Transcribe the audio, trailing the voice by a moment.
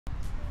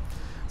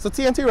So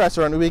T&T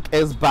Restaurant Week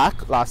is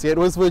back. Last year it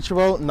was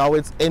virtual, now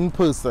it's in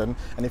person.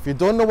 And if you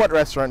don't know what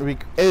Restaurant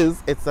Week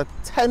is, it's a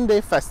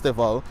 10-day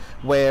festival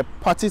where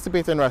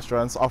participating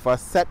restaurants offer a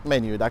set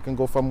menu that can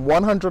go from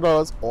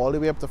 $100 all the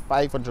way up to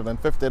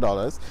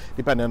 $550,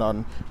 depending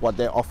on what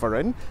they're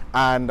offering.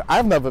 And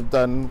I've never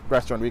done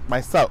Restaurant Week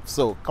myself,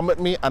 so come with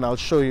me and I'll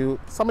show you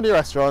some of the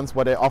restaurants,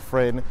 what they're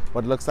offering,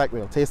 what it looks like.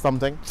 We'll taste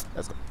something.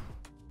 Let's go.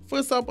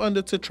 First up on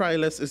the to try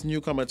list is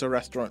newcomer to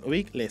Restaurant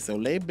Week, Le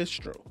Soleil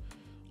Bistro.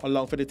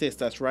 Along for the taste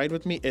test ride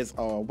with me is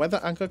our weather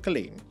anchor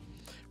Colleen.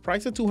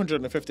 Priced at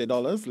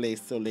 $250, Le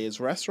Soleil's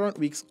Restaurant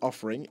Week's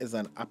offering is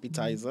an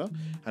appetizer,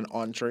 an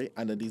entree,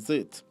 and a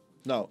dessert.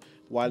 Now,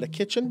 while the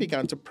kitchen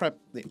began to prep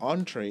the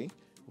entree,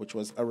 which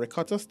was a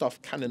ricotta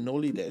stuffed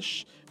cannelloni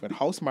dish with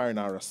house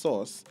marinara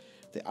sauce,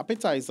 the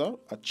appetizer,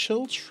 a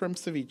chilled shrimp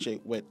ceviche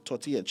with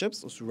tortilla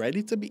chips, was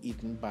ready to be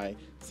eaten by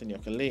Senor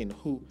Colleen,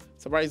 who,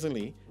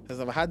 surprisingly, has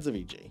never had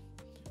ceviche,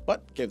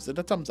 but gives it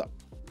a thumbs up.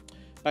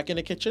 Back in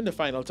the kitchen, the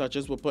final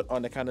touches were put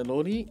on the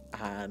cannelloni,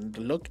 and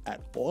look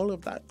at all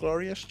of that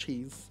glorious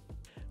cheese.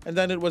 And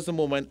then it was the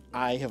moment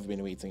I have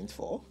been waiting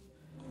for.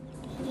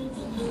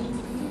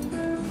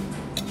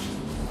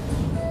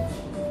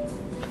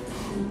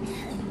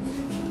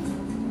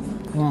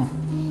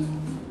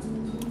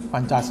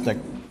 Fantastic.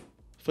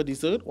 For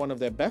dessert, one of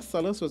their best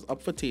sellers was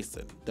up for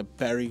tasting, the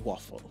berry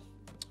waffle.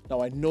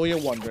 Now I know you're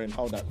wondering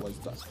how that was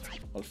done.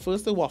 Well,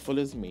 first the waffle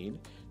is made,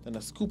 then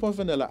a scoop of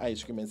vanilla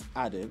ice cream is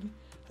added,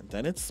 and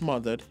then it's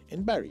smothered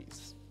in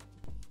berries.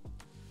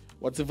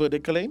 What's the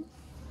verdict, Colleen?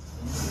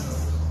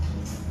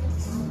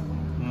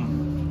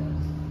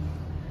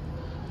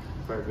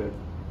 Very good.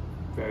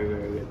 Very,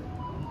 very good.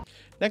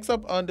 Next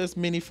up on this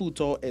mini food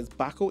tour is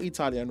Bacco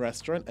Italian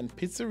Restaurant and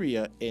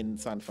Pizzeria in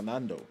San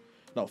Fernando.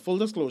 Now, full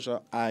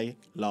disclosure, I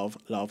love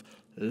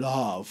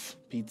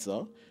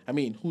pizza. I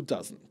mean, who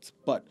doesn't?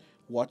 But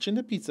watching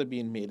the pizza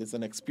being made is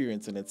an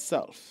experience in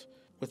itself.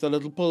 With a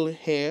little pull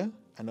here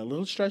and a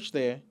little stretch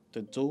there,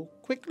 the dough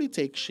quickly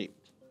takes shape.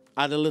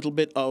 Add a little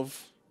bit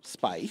of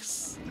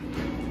spice.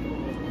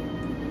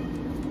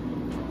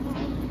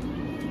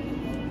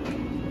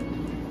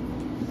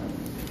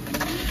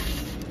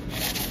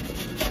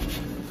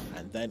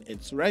 And then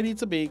it's ready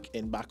to bake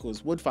in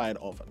Bacco's wood-fired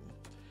oven.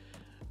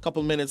 A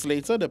couple minutes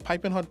later, the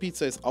piping hot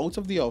pizza is out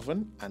of the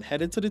oven and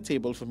headed to the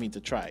table for me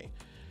to try.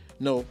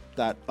 No,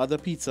 that other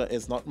pizza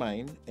is not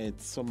mine.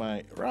 It's for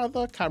my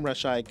rather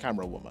camera-shy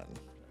camera woman.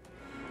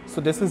 So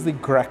this is the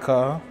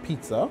Greca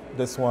pizza.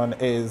 This one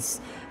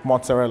is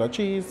mozzarella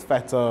cheese,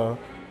 feta,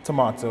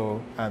 tomato,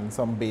 and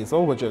some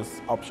basil, which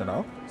is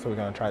optional. So we're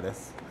gonna try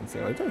this and see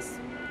how it is.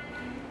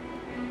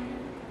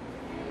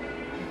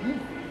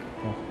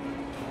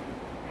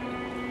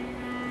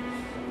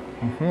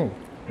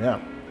 Yeah.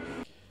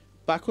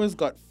 Bacco's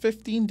got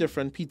 15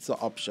 different pizza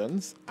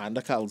options and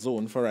a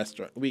calzone for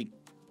Restaurant Week,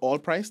 all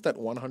priced at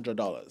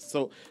 $100.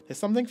 So there's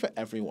something for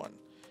everyone.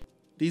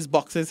 These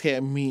boxes here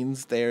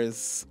means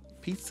there's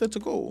pizza to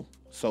go.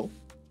 So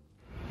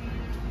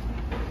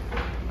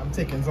I'm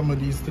taking some of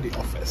these to the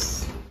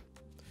office.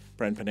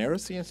 Brent Pinheiro,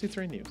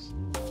 CNC3 News.